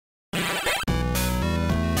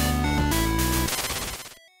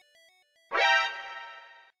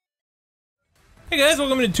Hey guys,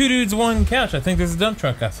 welcome to Two Dudes, One Couch. I think there's a dump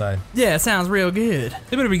truck outside. Yeah, it sounds real good.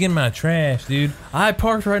 They better be getting my trash, dude. I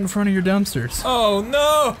parked right in front of your dumpsters. Oh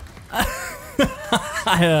no!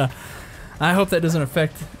 I hope that doesn't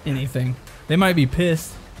affect anything. They might be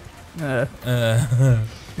pissed. I was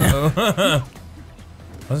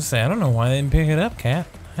gonna say, I don't know why they didn't pick it up, Cat.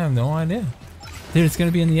 I have no idea. Dude, it's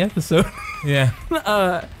gonna be in the episode. Yeah.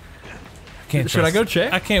 Should I go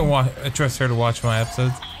check? I can't trust her to watch my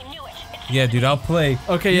episodes. Yeah, dude, I'll play.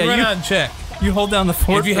 Okay, you yeah, run out and check. You hold down the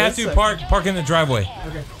fort. If you have to, park in the driveway.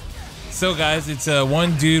 Okay. So guys, it's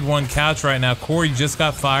one dude, one couch right now. Corey just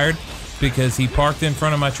got fired because he parked in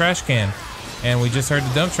front of my trash can, and we just heard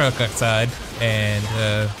the dump truck outside. And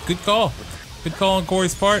good call on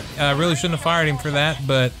Corey's part. I really shouldn't have fired him for that,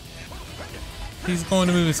 but he's going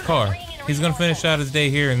to move his car. He's going to finish out his day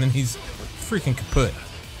here, and then he's freaking kaput.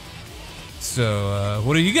 So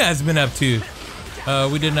what have you guys been up to?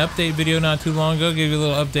 We did an update video not too long ago. Gave you a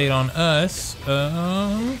little update on us.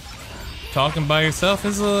 Talking by yourself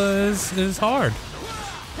is hard.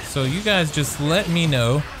 So you guys just let me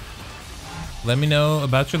know. Let me know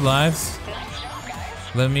about your lives.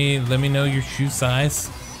 Let me know your shoe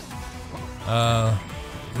size.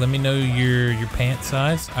 Let me know your pant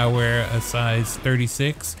size. I wear a size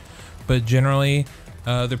 36, but generally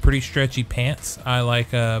they're pretty stretchy pants. I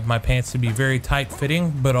like my pants to be very tight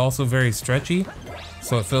fitting, but also very stretchy.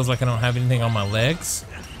 So it feels like I don't have anything on my legs,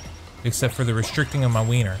 except for the restricting of my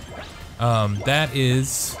wiener. That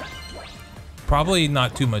is probably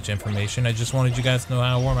not too much information. I just wanted you guys to know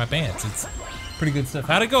how I wore my pants. It's pretty good stuff.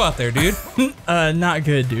 How'd it go out there, dude? Not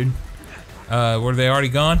good, dude. Were they already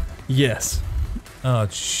gone? Yes. Oh,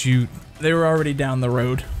 shoot. They were already down the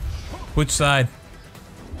road. Which side?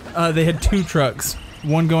 They had two trucks.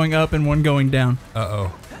 One going up and one going down.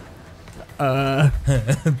 Uh-oh.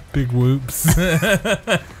 Big whoops.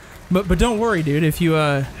 But don't worry, dude. If you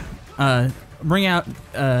bring out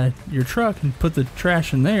your truck and put the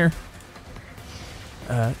trash in there,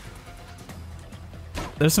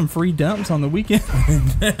 there's some free dumps on the weekend.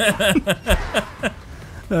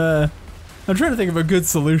 I'm trying to think of a good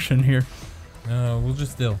solution here. We'll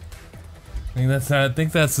just deal. I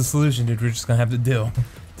think that's the solution, dude. We're just gonna have to deal.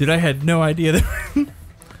 Dude, I had no idea that.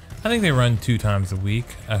 I think they run 2 times a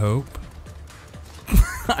week. I hope.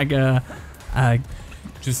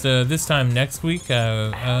 Just this time next week,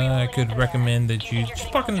 I could recommend that you just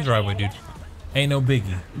park in the driveway, dude. Ain't no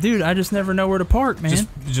biggie. Dude, I just never know where to park, man.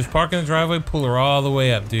 Just park in the driveway, pull her all the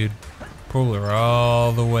way up, dude. Pull her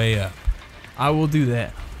all the way up. I will do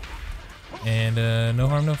that. And no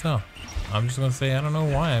harm, no foul. I'm just gonna say I don't know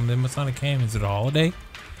why. They must not have came. Is it a holiday?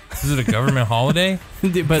 Is it a government holiday?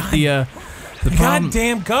 But the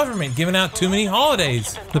goddamn government giving out too many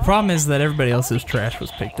holidays. The problem is that everybody else's trash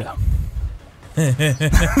was picked up.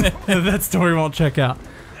 That story won't check out.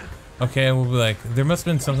 Okay, we'll be like, there must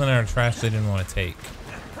have been something in our trash they didn't want to take.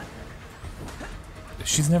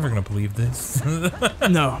 She's never gonna believe this.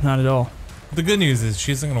 No, not at all. The good news is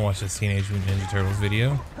she isn't gonna watch this Teenage Mutant Ninja Turtles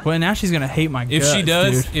video. Well, now she's gonna hate my guts,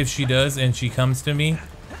 if she does, and she comes to me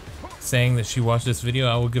saying that she watched this video,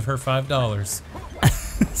 I will give her $5.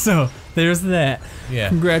 So there's that. Yeah.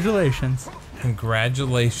 Congratulations.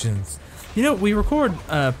 Congratulations. You know, we record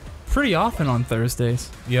pretty often on Thursdays.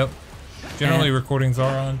 Yep. Generally, recordings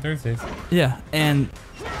are on Thursdays. Yeah, and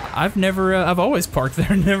I've always parked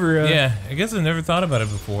there. Never. Yeah, I guess I never thought about it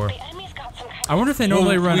before. I wonder if they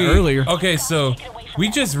normally run earlier. Okay, so we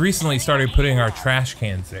just recently started putting our trash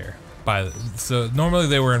cans there. So normally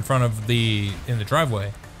they were in front of in the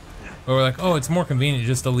driveway. But we're like, oh, it's more convenient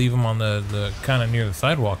just to leave them on the kind of near the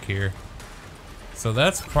sidewalk here. So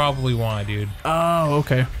that's probably why, dude. Oh,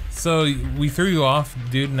 okay. So we threw you off,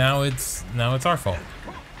 dude. Now it's our fault.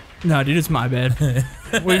 No, dude, it's my bad. I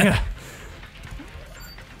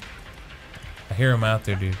hear him out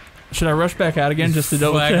there, dude. Should I rush back out again just to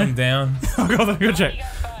double check? Flag him down. I'll go check.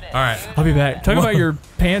 All right. I'll be back. Talk about your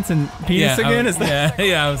pants and penis again?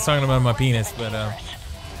 Yeah, I was talking about my penis, but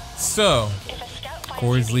so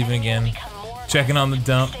Corey's leaving again, checking on the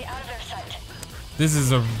dump. This is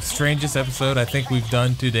the strangest episode I think we've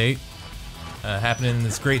done to date. Happening in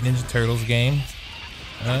this great Ninja Turtles game.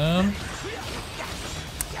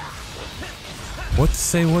 What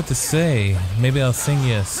to say? Maybe I'll sing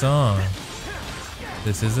you a song.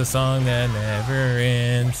 This is a song that never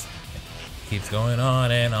ends. Keeps going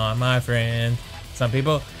on and on, my friend. Some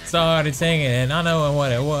people started singing it, not knowing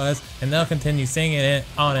what it was, and they'll continue singing it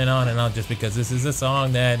on and on and on just because this is a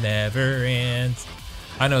song that never ends.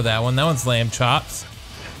 I know that one. That one's Lamb Chops.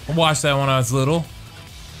 I watched that when I was little.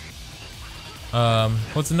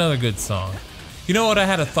 What's another good song? You know what? I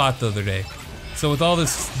had a thought the other day. So with all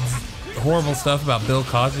this horrible stuff about Bill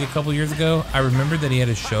Cosby a couple years ago, I remembered that he had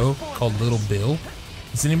a show called Little Bill.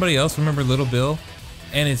 Does anybody else remember Little Bill?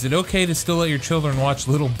 And is it okay to still let your children watch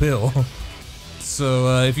Little Bill?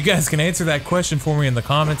 So if you guys can answer that question for me in the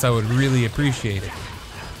comments, I would really appreciate it.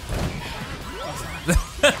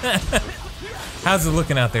 How's it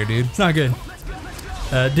looking out there, dude? It's not good.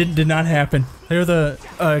 Did not happen. They're the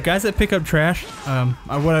guys that pick up trash.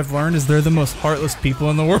 What I've learned is they're the most heartless people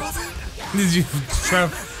in the world. Did you try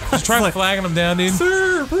like, flagging them down, dude?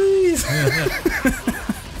 Sir, please.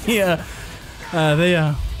 Yeah.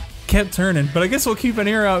 They kept turning, but I guess we'll keep an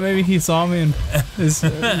ear out. Maybe he saw me and is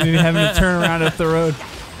maybe having to turn around up the road.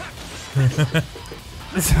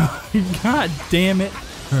 God damn it.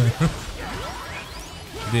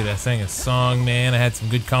 Dude, I sang a song, man. I had some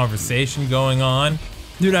good conversation going on.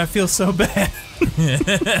 Dude, I feel so bad.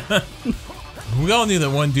 We all knew that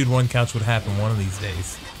one dude, one couch would happen one of these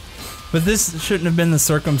days. But this shouldn't have been the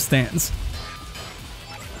circumstance.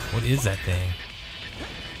 What is that thing?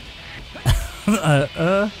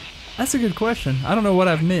 That's a good question. I don't know what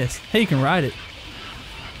I've missed. Hey, you can ride it.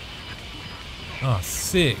 Oh,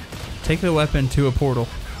 sick. Take the weapon to a portal.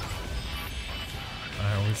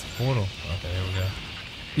 Alright, where's the portal? Okay, there we go.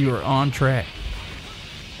 You are on track.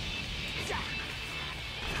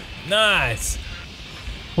 Nice!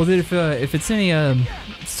 Well, dude, if it's any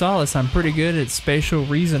solace, I'm pretty good at spatial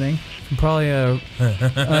reasoning. I can probably,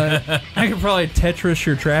 I could probably Tetris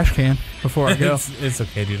your trash can before I go. It's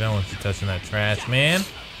okay, dude. I don't want you touching that trash, man.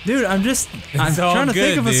 Dude, I'm trying to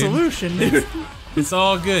think of a solution, dude. It's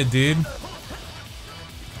all good, dude.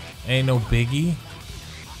 Ain't no biggie.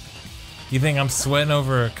 You think I'm sweating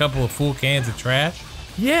over a couple of full cans of trash?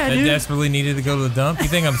 Yeah, that dude. desperately needed to go to the dump? You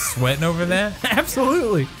think I'm sweating over that?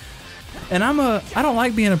 Absolutely. And I don't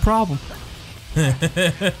like being a problem.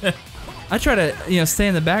 I try to, stay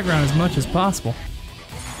in the background as much as possible.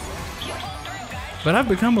 But I've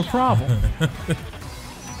become a problem.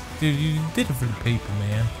 Dude, you did it for the people,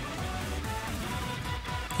 man.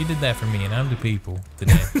 You did that for me, and I'm the people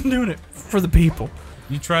today. Doing it for the people.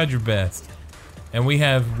 You tried your best. And we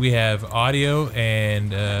have audio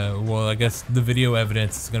and, well, I guess the video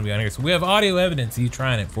evidence is going to be on here. So we have audio evidence of you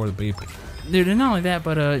trying it for the people. Dude, and not only that,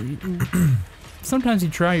 but sometimes you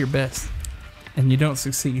try your best and you don't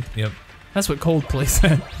succeed. Yep. That's what Coldplay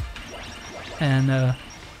said. And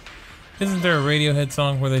isn't there a Radiohead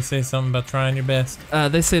song where they say something about trying your best?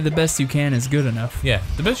 they say the best you can is good enough. Yeah,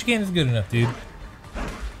 the best you can is good enough, dude.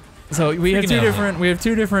 So we have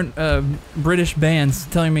two different British bands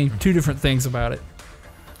telling me two different things about it.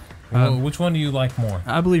 Well, which one do you like more?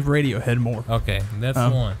 I believe Radiohead more. Okay, that's the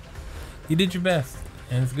one. You did your best,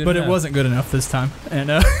 and it's good but enough. It wasn't good enough this time. And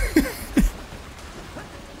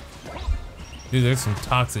dude, there's some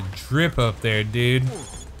toxic drip up there, dude.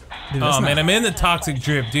 Oh man, I'm in the toxic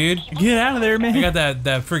drip, dude. Get out of there, man. I got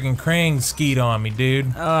that freaking Krang skeet on me,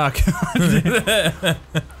 dude. Oh god.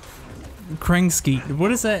 Krang skeet.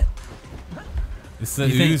 What is that? It's the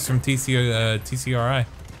ooze from TCRI.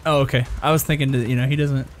 Oh, okay. I was thinking that, he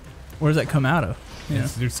doesn't. Where does that come out of?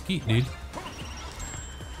 It's their skeet, dude.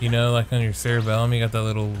 Like on your cerebellum, you got that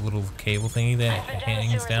little cable thingy that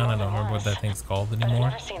hangs down. I don't remember what that thing's called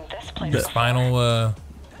anymore. Your spinal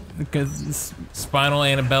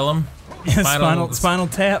antebellum. Spinal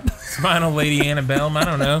tap. Spinal lady antebellum. I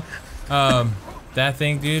don't know. That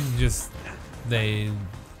thing, dude. Just they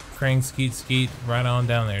Krang skeet right on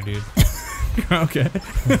down there, dude. Okay.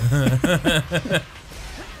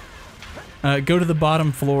 Go to the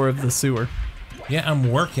bottom floor of the sewer. Yeah,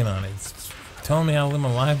 I'm working on it. It's telling me how to live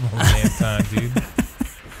my life all the damn time, dude.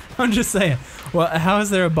 I'm just saying. Well, how is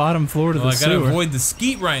there a bottom floor to the sewer? I gotta avoid the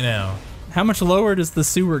skeet right now. How much lower does the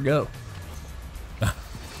sewer go?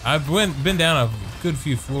 I've been down a good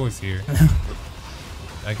few floors here.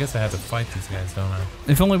 I guess I have to fight these guys, don't I?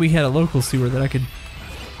 If only we had a local sewer that I could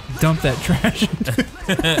dump that trash into.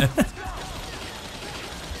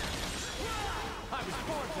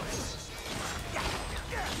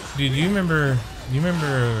 Dude, you remember, I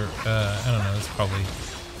don't know, it's probably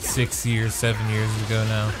 7 years ago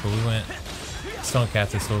now, but we went, Stone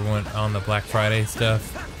Captain store, we went on the Black Friday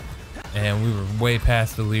stuff, and we were way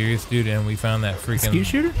past Delirious, dude, and we found that freaking... Skeet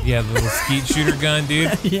shooter? Yeah, the little skeet shooter gun,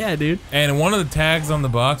 dude. Yeah, dude. And one of the tags on the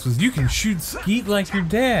box was, you can shoot skeet like your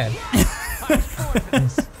dad.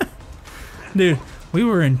 Dude, we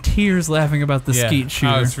were in tears laughing about the skeet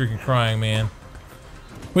shooter. I was freaking crying, man.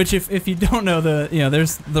 Which, if you don't know,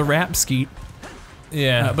 there's the rap skeet.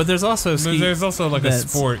 Yeah. But there's also skeet. There's also like a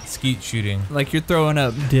sport skeet shooting. Like you're throwing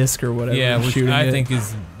up disc or whatever. Yeah, which I think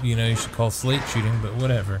is, you should call slate shooting, but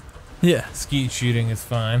whatever. Yeah. Skeet shooting is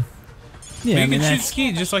fine. Yeah, But I you mean, can shoot that's,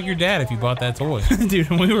 skeet just like your dad if you bought that toy. dude,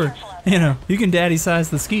 when we were, you know, you can daddy size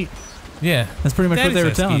the skeet. Yeah. That's pretty much what they were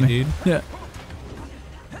Daddy-sized telling skeet, me. dude. Yeah.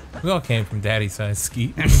 We all came from daddy-sized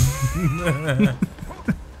skeet.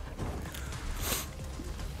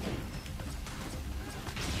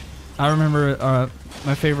 I remember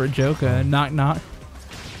my favorite joke, knock knock,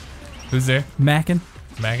 Who's there? mackin',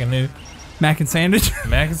 Mac and who? mac and sandwich.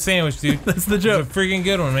 Mac and sandwich, dude. That's the joke. It's a freaking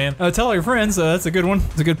good one, man. Tell all your friends. That's a good one.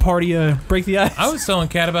 It's a good party. Break the ice. I was telling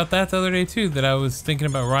Kat about that the other day too. That I was thinking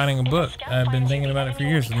about writing a book. I've been thinking about it for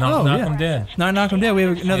years. Knock yeah. 'em dead. Knock knock 'em dead. We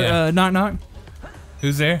have another Yeah. knock knock.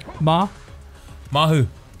 Who's there? Ma. Mahu.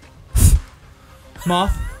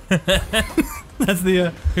 Moth. That's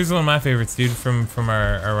the. Here's one of my favorites, dude, from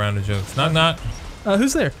our round of jokes. Knock knock.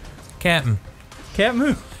 Who's there? Captain. Captain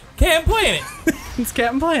who? Captain Planet. It's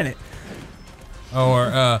Captain Planet. Or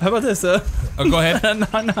How about this? oh, go ahead.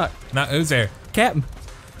 knock knock. Not who's there? Captain.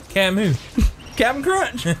 Captain who? Captain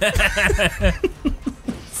Crunch.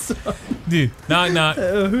 Dude, knock knock.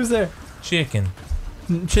 Who's there? Chicken.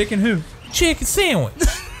 Chicken who? Chicken sandwich.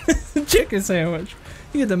 Chicken sandwich.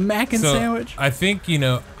 You get the mac and sandwich. I think, you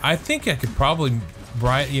know, I could probably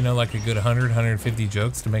write, you know, like a good 100, 150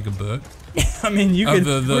 jokes to make a book. I mean, you Of could.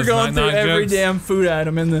 those We're going through knock-knock every jokes. damn food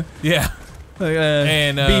item in the. Yeah.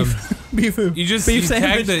 And beef food. you just beef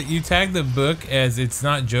sandwich. tag the book as it's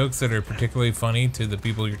not jokes that are particularly funny to the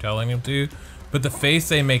people you're telling them to, but the face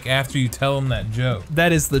they make after you tell them that joke.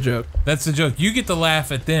 That is the joke. That's the joke. You get to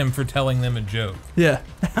laugh at them for telling them a joke. Yeah.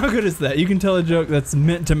 How good is that? You can tell a joke that's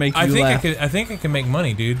meant to make you laugh. I think I can make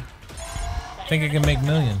money, dude. I think I can make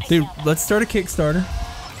millions. Dude, let's start a Kickstarter.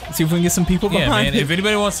 See if we can get some people Yeah, behind man. it. If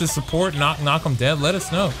anybody wants to support Knock 'em Dead, let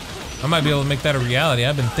us know. I might be able to make that a reality.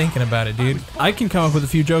 I've been thinking about it, dude. I can come up with a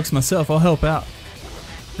few jokes myself. I'll help out.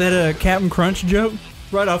 That Captain Crunch joke,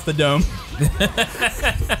 right off the dome.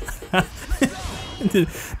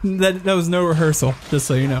 that was no rehearsal, just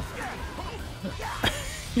so you know.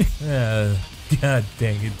 God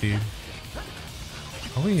dang it, dude.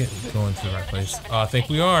 Are we going to the right place? Oh, I think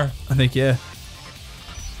we are. I think, yeah.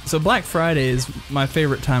 So Black Friday is my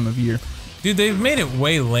favorite time of year. Dude, they've made it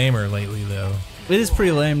way lamer lately, though. It is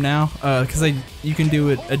pretty lame now, because you can do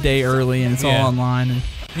it a day early and it's all online. And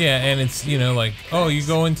Yeah, and it's, you know, like, oh, you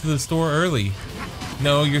go into the store early.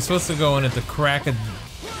 No, you're supposed to go in at the crack of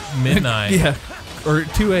midnight. yeah, or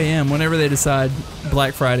 2 a.m. whenever they decide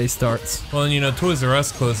Black Friday starts. Well, and, you know, Toys R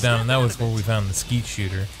Us closed down, and that was where we found the skeet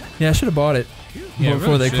shooter. Yeah, I should have bought it Yeah,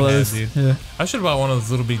 before really they should have, closed. dude. Yeah. I should have bought one of those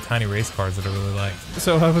little bitty tiny race cars that I really like.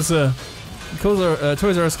 So I was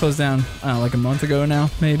Toys R Us closed down like a month ago now,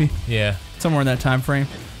 maybe Yeah. somewhere in that time frame.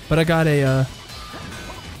 But I got a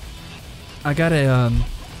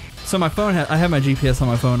so my phone I have my GPS on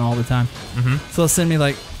my phone all the time. Mm-hmm. So they'll send me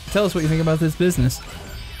like, tell us what you think about this business.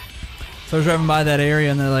 So I was driving by that area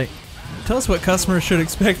and they're like, tell us what customers should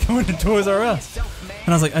expect going to Toys R Us. And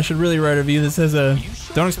I was like, I should really write a review that says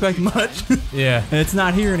don't expect much. Yeah. And it's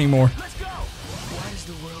not here anymore.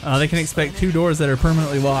 They can expect 2 doors that are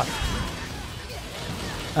permanently locked.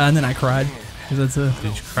 And then I cried. 'Cause that's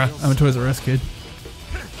Did you cry? I'm a Toys R Us kid.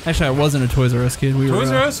 Actually, I wasn't a Toys R Us kid. Toys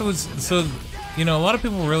R Us was, so, you know, a lot of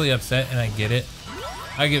people were really upset, and I get it.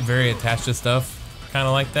 I get very attached to stuff kind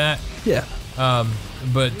of like that. Yeah.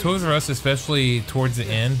 But Toys R Us, especially towards the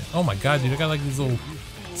end, oh my god, dude, I got like these little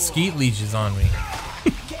skeet leashes on me.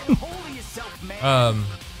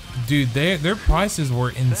 Dude, their prices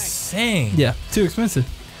were insane. Yeah. Too expensive.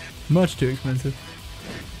 Much too expensive.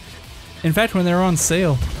 In fact, when they were on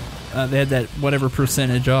sale, they had that whatever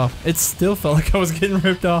percentage off. It still felt like I was getting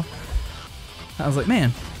ripped off. I was like,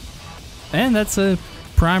 man. And that's a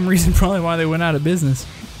prime reason probably why they went out of business.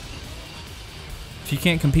 If you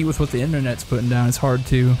can't compete with what the internet's putting down, it's hard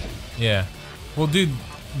to. Yeah. Well, dude,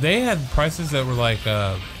 they had prices that were like,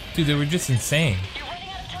 dude, they were just insane.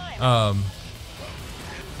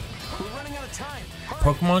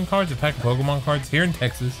 Pokemon cards, a pack of Pokemon cards here in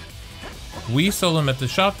Texas. We sold them at the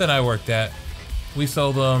shop that I worked at. We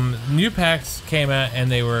sold them, new packs came out and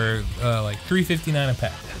they were like $3.59 a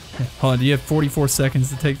pack. Hold on, do you have 44 seconds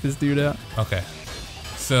to take this dude out? Okay.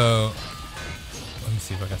 So, let me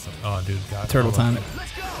see if I got some. Oh, dude, God. Turtle time it.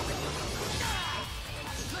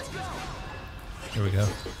 Here we go.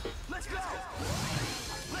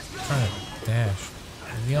 Trying to dash.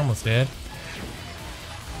 Is he almost dead?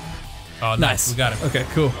 Oh, nice. We got him. Okay,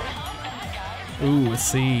 cool. Ooh, a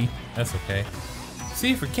C. That's okay.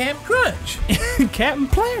 C for Camp Crunch. Captain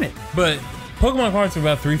Planet. But Pokemon cards are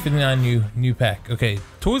about $3.59 new pack. Okay,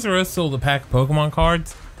 Toys R Us sold a pack of Pokemon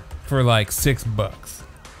cards for like $6.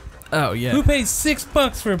 Oh yeah. Who pays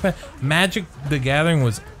 $6 for a pack? Magic the Gathering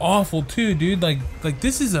was awful too, dude. Like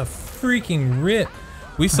this is a freaking rip.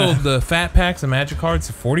 We sold the fat packs of Magic cards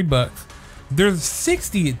for $40. There's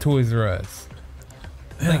 60 at Toys R Us.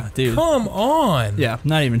 Like, dude. Come on. Yeah,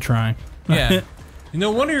 not even trying. Yeah.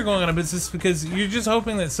 No wonder you're going out of business because you're just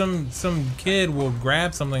hoping that some kid will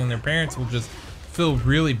grab something and their parents will just feel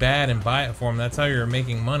really bad and buy it for them. That's how you're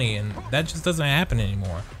making money, and that just doesn't happen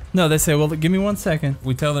anymore. No, they say, well, give me 1 second.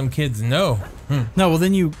 We tell them kids no. No, well,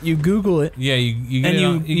 then you Google it. Yeah, you get And it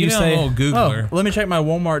on, you get say, on a little Googler. oh, let me check my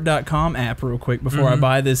Walmart.com app real quick before I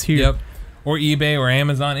buy this here. Yep. Or eBay or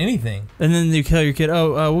Amazon, anything. And then you tell your kid,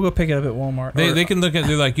 oh, we'll go pick it up at Walmart. They can look at,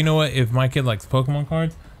 they're like, you know what, if my kid likes Pokemon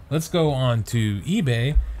cards, let's go on to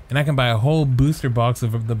eBay and I can buy a whole booster box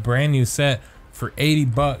of the brand new set for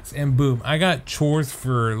 $80 and boom, I got chores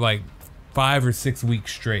for like 5 or 6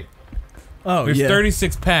 weeks straight. Oh, There's yeah.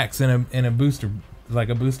 36 packs in a booster, like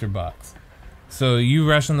a booster box. So you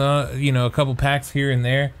ration the, a couple packs here and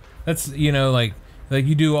there. That's, like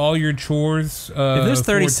you do all your chores. If there's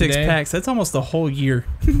 36 today. packs, that's almost a whole year.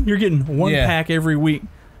 You're getting one pack every week,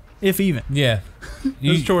 if even. Yeah.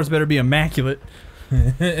 Those chores better be immaculate.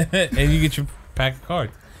 And you get your pack of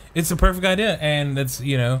cards. It's a perfect idea, and that's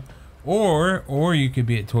or you could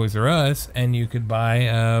be at Toys R Us and you could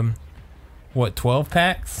buy 12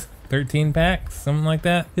 packs, 13 packs, something like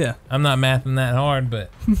that. Yeah, I'm not mathing that hard, but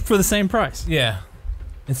for the same price. Yeah,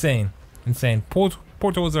 insane. Poor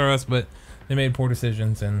Toys R Us, but they made poor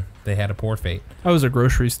decisions and they had a poor fate. I was a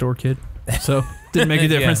grocery store kid, so didn't make a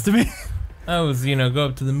difference to me. I was go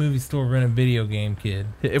up to the movie store, rent a video game kid.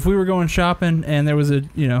 If we were going shopping and there was a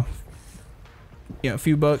a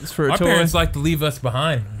few bucks for a toy. Our parents like to leave us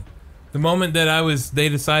behind. The moment that they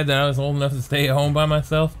decided that I was old enough to stay at home by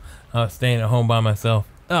myself, I was staying at home by myself.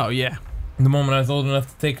 Oh, yeah. The moment I was old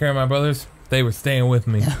enough to take care of my brothers, they were staying with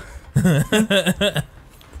me.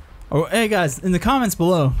 Oh, hey, guys, in the comments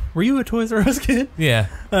below, were you a Toys R Us kid? Yeah.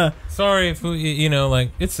 Sorry if,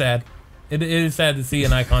 it's sad. It is sad to see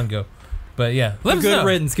an icon go. But, yeah. Let us know.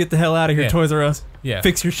 Riddance. Get the hell out of here, Toys R Us. Yeah.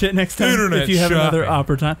 Fix your shit next time. Internet if you have shopping.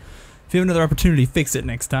 If you have another opportunity, fix it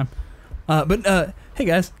next time. Hey,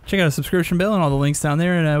 guys, check out a subscription bell and all the links down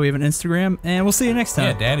there. And we have an Instagram, and we'll see you next time.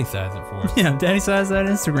 Yeah, Daddy size it for us. Yeah, Daddy size that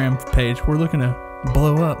Instagram page. We're looking to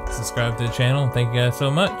blow up. Subscribe to the channel. Thank you guys so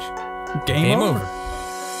much. Game over.